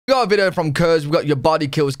We got a video from Kurz. We got your body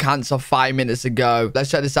kills cancer 5 minutes ago.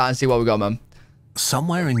 Let's check this out and see what we got, man.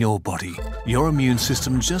 Somewhere in your body, your immune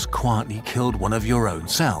system just quietly killed one of your own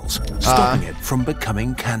cells, stopping it from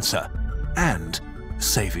becoming cancer and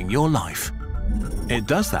saving your life. It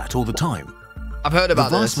does that all the time. I've heard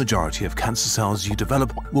about this. The vast majority of cancer cells you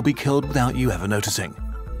develop will be killed without you ever noticing,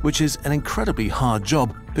 which is an incredibly hard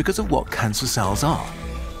job because of what cancer cells are.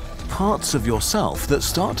 Parts of yourself that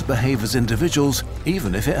start to behave as individuals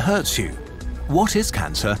even if it hurts you. What is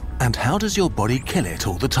cancer and how does your body kill it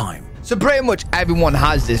all the time? So pretty much everyone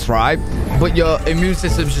has this, right? But your immune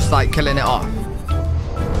system's just like killing it off.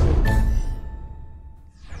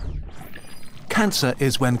 Cancer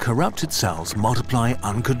is when corrupted cells multiply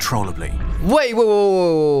uncontrollably. Wait.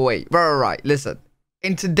 Right. Listen.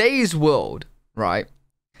 In today's world, right?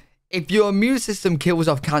 If your immune system kills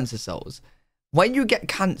off cancer cells, when you get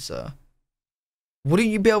cancer, wouldn't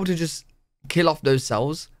you be able to just kill off those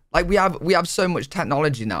cells? Like we have so much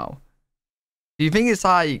technology now. Do you think it's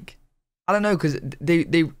like, I don't know, because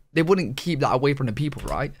they wouldn't keep that away from the people,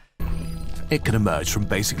 right? It can emerge from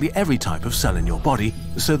basically every type of cell in your body,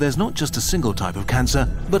 so there's not just a single type of cancer,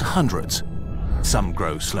 but hundreds. Some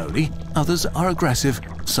grow slowly, others are aggressive,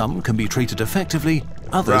 some can be treated effectively,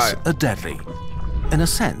 others are deadly. In a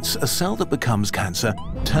sense, a cell that becomes cancer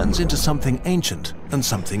turns into something ancient and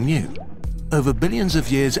something new. Over billions of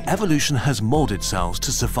years, evolution has molded cells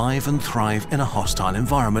to survive and thrive in a hostile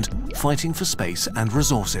environment, fighting for space and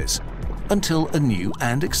resources. Until a new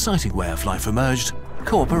and exciting way of life emerged,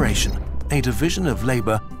 cooperation, a division of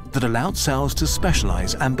labor that allowed cells to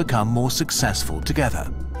specialize and become more successful together.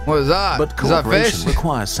 What is that? But cooperation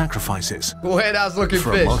requires sacrifices. Weird ass looking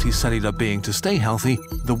For fish. a multicellular being to stay healthy,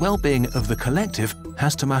 the well-being of the collective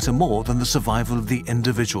has to matter more than the survival of the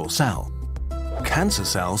individual cell. Cancer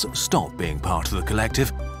cells stop being part of the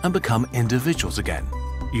collective and become individuals again.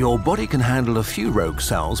 Your body can handle a few rogue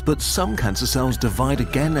cells, but some cancer cells divide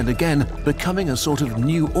again and again, becoming a sort of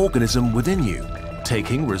new organism within you,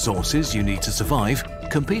 taking resources you need to survive,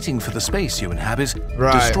 competing for the space you inhabit,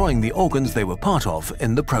 destroying the organs they were part of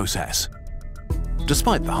in the process.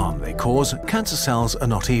 Despite the harm they cause, cancer cells are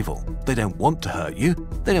not evil. They don't want to hurt you.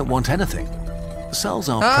 They don't want anything. Cells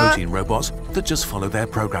are protein robots that just follow their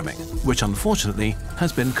programming, which unfortunately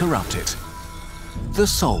has been corrupted. The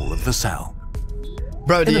soul of the cell.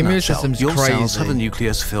 Bro, the immune system's your crazy. cells have a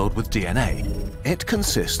nucleus filled with DNA. It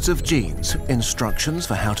consists of genes, instructions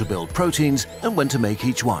for how to build proteins and when to make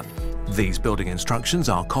each one. These building instructions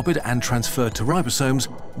are copied and transferred to ribosomes,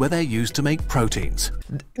 where they're used to make proteins.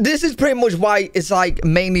 This is pretty much why it's like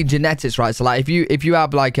mainly genetics, right? So like if you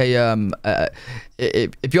have like a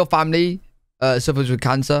if your family suffers with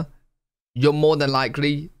cancer, you're more than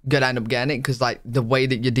likely gonna end up getting it because like the way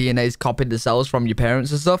that your DNA is copied the cells from your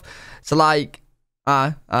parents and stuff. So like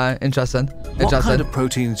interesting. What kind of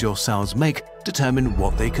proteins your cells make determine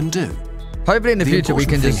what they can do. Hopefully in the future we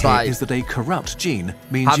can just like is that a corrupt gene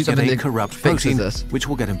means you get a corrupt protein, which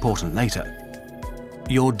will get important later.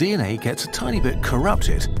 Your DNA gets a tiny bit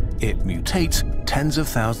corrupted. It mutates tens of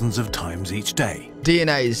thousands of times each day.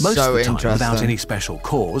 DNA is most so of the time interesting. without any special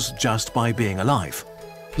cause, just by being alive.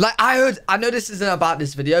 Like I know this isn't about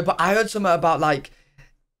this video, but I heard something about like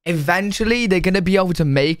eventually they're gonna be able to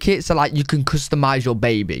make it so like you can customize your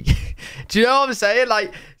baby. Do you know what I'm saying?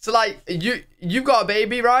 Like so like you've got a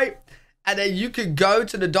baby, right? And then you could go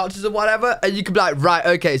to the doctors or whatever and you could be like, right,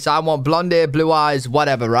 okay, so I want blonde hair, blue eyes,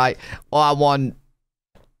 whatever, right? Or I want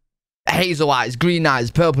hazel eyes, green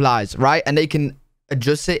eyes, purple eyes, right? And they can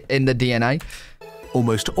adjust it in the DNA.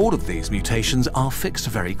 Almost all of these mutations are fixed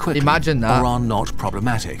very quickly. Imagine that. Or are not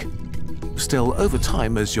problematic. Still, over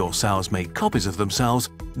time, as your cells make copies of themselves,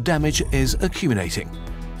 damage is accumulating.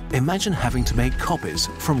 Imagine having to make copies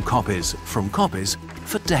from copies from copies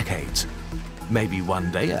for decades. Maybe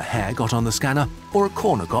one day a hair got on the scanner or a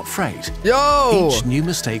corner got frayed. Yo! Each new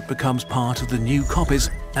mistake becomes part of the new copies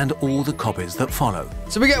and all the copies that follow.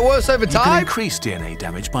 So we get worse over time? You can increase DNA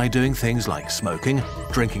damage by doing things like smoking,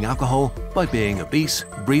 drinking alcohol, by being obese,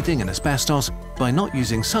 breathing in asbestos, by not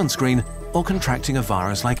using sunscreen, or contracting a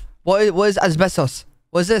virus like What is asbestos?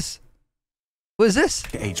 What is this? What is this?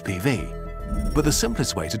 HPV. But the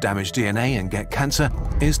simplest way to damage DNA and get cancer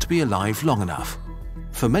is to be alive long enough.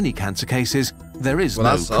 For many cancer cases, there is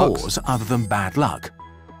no cause other than bad luck.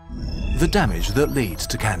 The damage that leads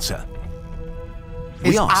to cancer.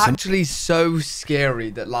 It's actually so scary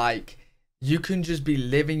that like you can just be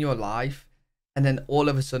living your life and then all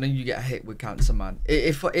of a sudden you get hit with cancer, man.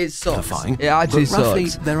 It sucks. It actually sucks. Roughly,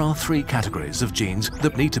 there are 3 categories of genes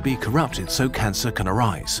that need to be corrupted so cancer can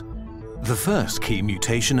arise. The first key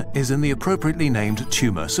mutation is in the appropriately named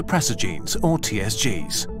tumor suppressor genes, or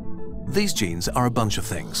TSGs. These genes are a bunch of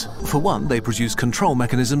things. For one, they produce control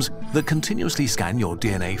mechanisms that continuously scan your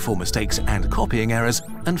DNA for mistakes and copying errors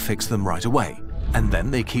and fix them right away. And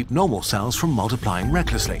then they keep normal cells from multiplying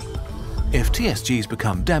recklessly. If TSGs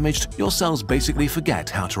become damaged, your cells basically forget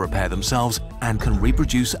how to repair themselves and can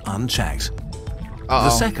reproduce unchecked. The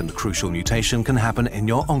second crucial mutation can happen in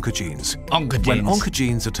your oncogenes. When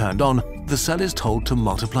oncogenes are turned on, the cell is told to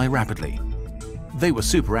multiply rapidly. They were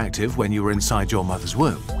super active when you were inside your mother's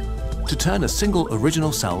womb. To turn a single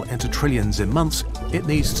original cell into trillions in months, it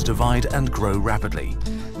needs to divide and grow rapidly.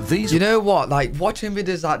 You know what? Like, watching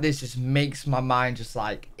videos like this just makes my mind just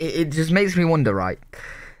like, it just makes me wonder, right?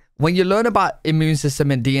 When you learn about immune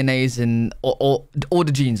system and DNAs and all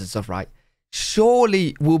the genes and stuff, right?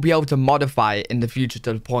 Surely we'll be able to modify it in the future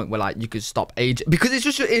to the point where like you could stop aging, because it's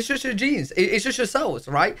just your genes, it's just your cells,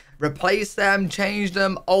 right? Replace them, change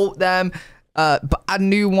them, alter them, but add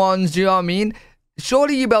new ones. Do you know what I mean?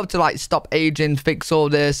 Surely you'll be able to like stop aging, fix all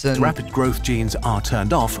this. And rapid growth genes are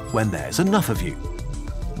turned off when there's enough of you.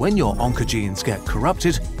 When your oncogenes get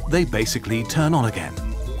corrupted, they basically turn on again.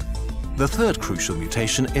 The third crucial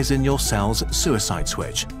mutation is in your cell's suicide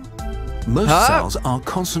switch. Most cells are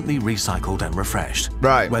constantly recycled and refreshed.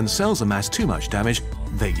 Right. When cells amass too much damage,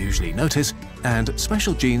 they usually notice, and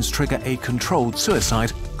special genes trigger a controlled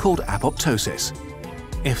suicide called apoptosis.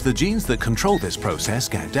 If the genes that control this process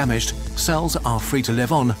get damaged, cells are free to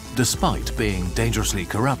live on despite being dangerously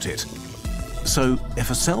corrupted. So,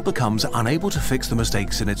 if a cell becomes unable to fix the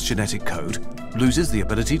mistakes in its genetic code, loses the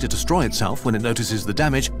ability to destroy itself when it notices the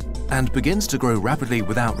damage, and begins to grow rapidly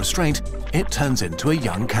without restraint, it turns into a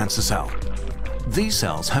young cancer cell. These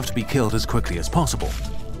cells have to be killed as quickly as possible.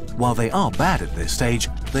 While they are bad at this stage,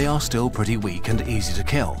 they are still pretty weak and easy to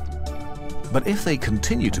kill. But if they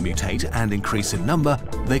continue to mutate and increase in number,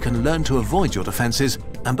 they can learn to avoid your defenses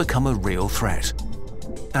and become a real threat.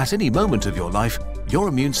 At any moment of your life, your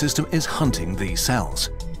immune system is hunting these cells.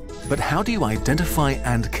 But how do you identify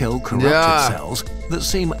and kill corrupted cells that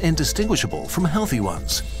seem indistinguishable from healthy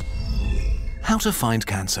ones? How to find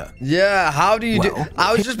cancer? Yeah, how do you do?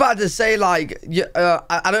 I was just about to say, like,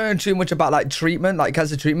 I don't know too much about like treatment, like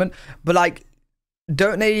cancer treatment, but like,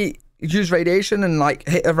 don't they use radiation and like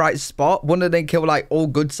hit a right spot? Wouldn't they kill like all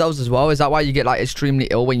good cells as well? Is that why you get like extremely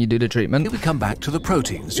ill when you do the treatment? Here we come back to the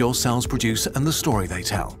proteins your cells produce and the story they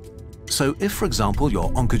tell. So if, for example,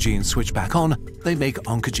 your oncogenes switch back on, they make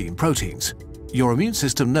oncogene proteins. Your immune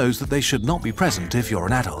system knows that they should not be present if you're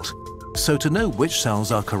an adult. So to know which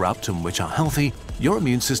cells are corrupt and which are healthy, your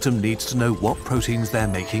immune system needs to know what proteins they're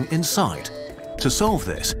making inside. To solve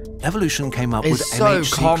this, evolution came up with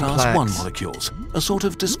MHC class 1 molecules, a sort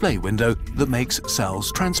of display window that makes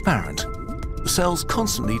cells transparent. Cells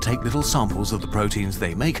constantly take little samples of the proteins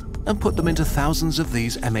they make and put them into thousands of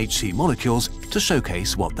these MHC molecules to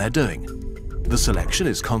showcase what they're doing. The selection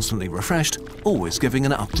is constantly refreshed, always giving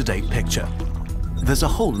an up-to-date picture. There's a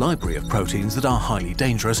whole library of proteins that are highly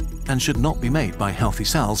dangerous and should not be made by healthy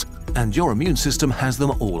cells, and your immune system has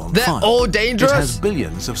them all on file. They're all dangerous? It has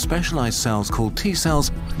billions of specialized cells called T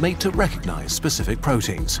cells made to recognize specific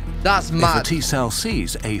proteins. That's mad. If a T cell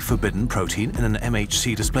sees a forbidden protein in an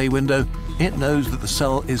MHC display window, it knows that the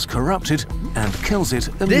cell is corrupted and kills it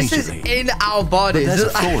immediately. This is in our bodies. But there's a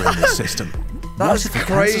flaw in this system. That's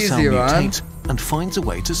crazy, man. Mutates and finds a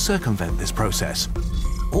way to circumvent this process.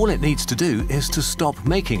 All it needs to do is to stop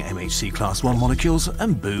making MHC class 1 molecules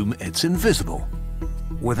and boom, it's invisible.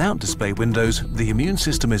 Without display windows, the immune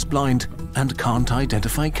system is blind and can't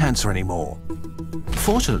identify cancer anymore.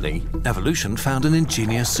 Fortunately, evolution found an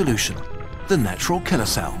ingenious solution: the natural killer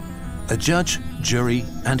cell. A judge, jury,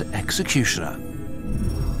 and executioner.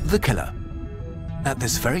 The killer. At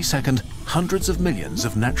this very second, hundreds of millions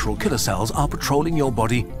of natural killer cells are patrolling your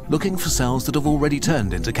body looking for cells that have already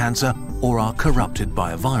turned into cancer or are corrupted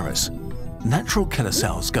by a virus. Natural killer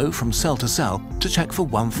cells go from cell to cell to check for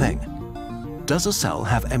one thing. Does a cell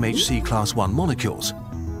have MHC class 1 molecules?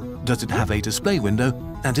 Does it have a display window,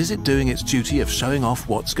 and is it doing its duty of showing off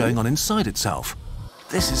what's going on inside itself?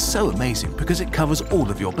 This is so amazing because it covers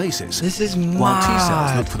all of your bases. This is mad. While T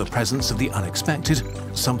cells look for the presence of the unexpected,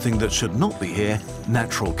 something that should not be here,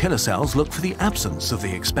 natural killer cells look for the absence of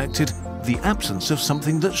the expected, the absence of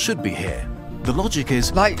something that should be here. The logic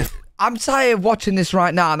is... Like, I'm tired of watching this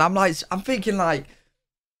right now, and I'm thinking like,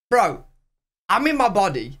 bro, I'm in my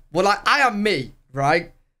body. Well, like, I am me,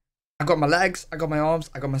 right? I got my legs, I got my arms,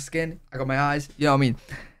 I got my skin, I got my eyes, you know what I mean?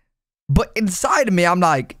 But inside of me, I'm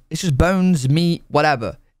like, it's just bones, meat,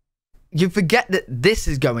 whatever. You forget that this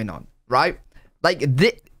is going on, right? Like,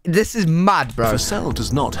 this is mad, bro. If a cell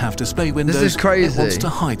does not have display windows, this is crazy. It wants to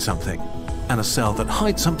hide something. And a cell that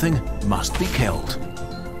hides something must be killed.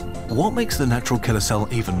 What makes the natural killer cell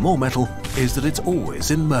even more metal is that it's always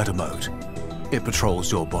in murder mode. It patrols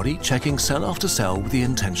your body, checking cell after cell with the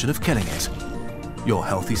intention of killing it. Your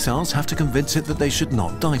healthy cells have to convince it that they should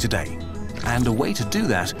not die today. And a way to do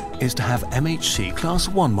that is to have MHC class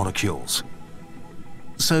 1 molecules.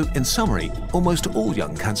 So, in summary, almost all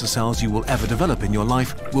young cancer cells you will ever develop in your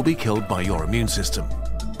life will be killed by your immune system.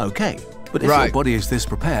 Okay, but if your body is this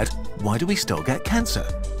prepared, why do we still get cancer?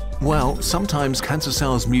 Well, sometimes cancer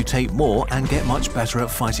cells mutate more and get much better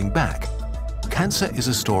at fighting back. Cancer is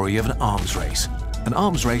a story of an arms race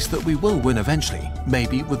that we will win eventually,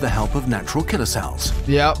 maybe with the help of natural killer cells.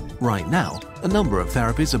 Yep. Right now, a number of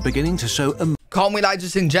therapies are beginning to show can't we like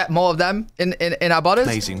just inject more of them in our bodies?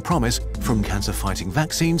 Amazing promise, from cancer-fighting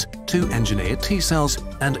vaccines to engineered T cells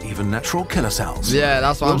and even natural killer cells. Yeah,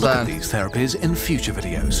 that's what I'm saying. We'll look at these therapies in future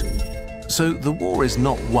videos. So the war is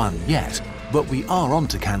not won yet, but we are on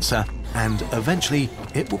to cancer, and eventually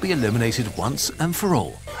it will be eliminated once and for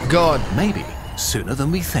all. Good. Maybe sooner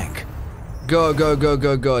than we think. Good.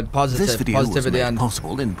 Positive. This video was made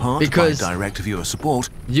possible in part because by direct viewer support.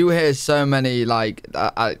 You hear so many like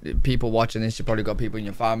people watching this. You probably got people in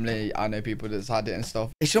your family. I know people that's had it and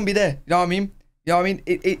stuff. It shouldn't be there. You know what I mean? You know what I mean?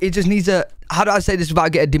 It just needs a. How do I say this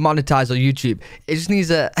without getting demonetized on YouTube? It just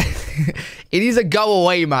needs a. It needs to go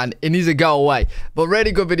away, man. It needs to go away. But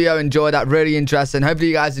really good video. Enjoyed that. Really interesting. Hopefully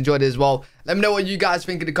you guys enjoyed it as well. Let me know what you guys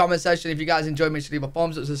think in the comment section. If you guys enjoyed, make sure to leave a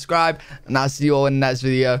thumbs up, subscribe, and I'll see you all in the next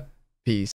video. Peace.